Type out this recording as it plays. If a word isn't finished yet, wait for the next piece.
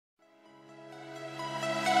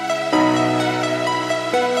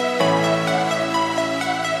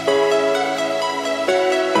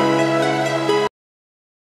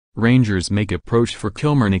Rangers make approach for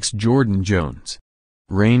Kilmarnock's Jordan Jones.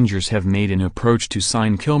 Rangers have made an approach to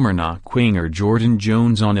sign Kilmarnock winger Jordan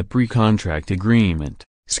Jones on a pre-contract agreement,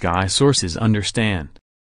 Sky sources understand.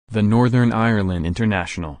 The Northern Ireland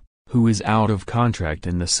international, who is out of contract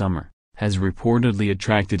in the summer, has reportedly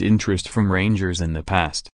attracted interest from Rangers in the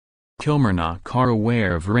past. Kilmarnock are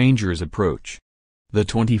aware of Rangers' approach. The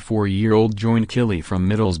 24-year-old joined Killie from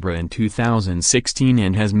Middlesbrough in 2016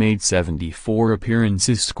 and has made 74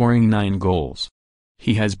 appearances, scoring 9 goals.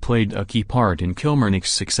 He has played a key part in Kilmarnock's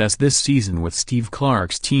success this season, with Steve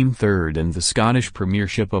Clarke's team third in the Scottish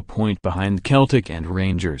Premiership, a point behind Celtic and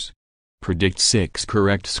Rangers. Predict 6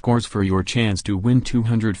 correct scores for your chance to win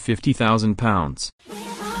 £250,000.